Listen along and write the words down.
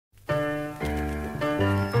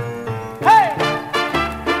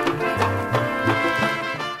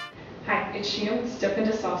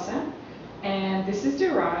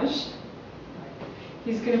Mr. Raj.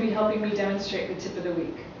 He's going to be helping me demonstrate the tip of the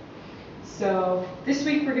week. So this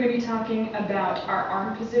week we're going to be talking about our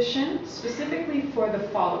arm position, specifically for the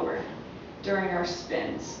follower during our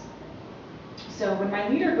spins. So when my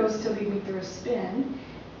leader goes to lead me through a spin,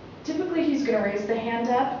 typically he's going to raise the hand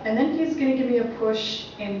up and then he's going to give me a push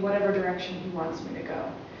in whatever direction he wants me to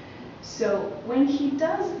go. So when he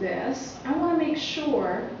does this, I want to make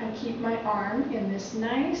sure I keep my arm in this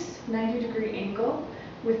nice 90-degree angle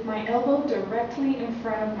with my elbow directly in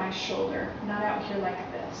front of my shoulder, not out here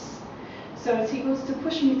like this. So as he goes to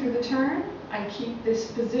push me through the turn, I keep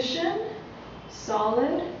this position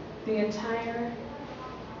solid the entire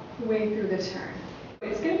way through the turn.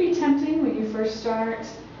 It's going to be tempting when you first start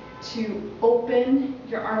to open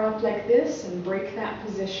your arm up like this and break that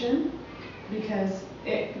position because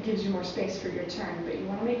it gives you more space for your turn, but you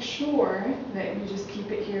want to make sure that you just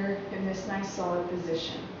keep it here in this nice solid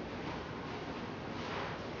position.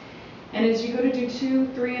 And as you go to do 2,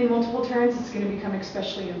 3, and multiple turns, it's going to become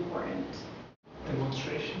especially important.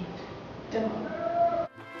 Demonstration. Demo.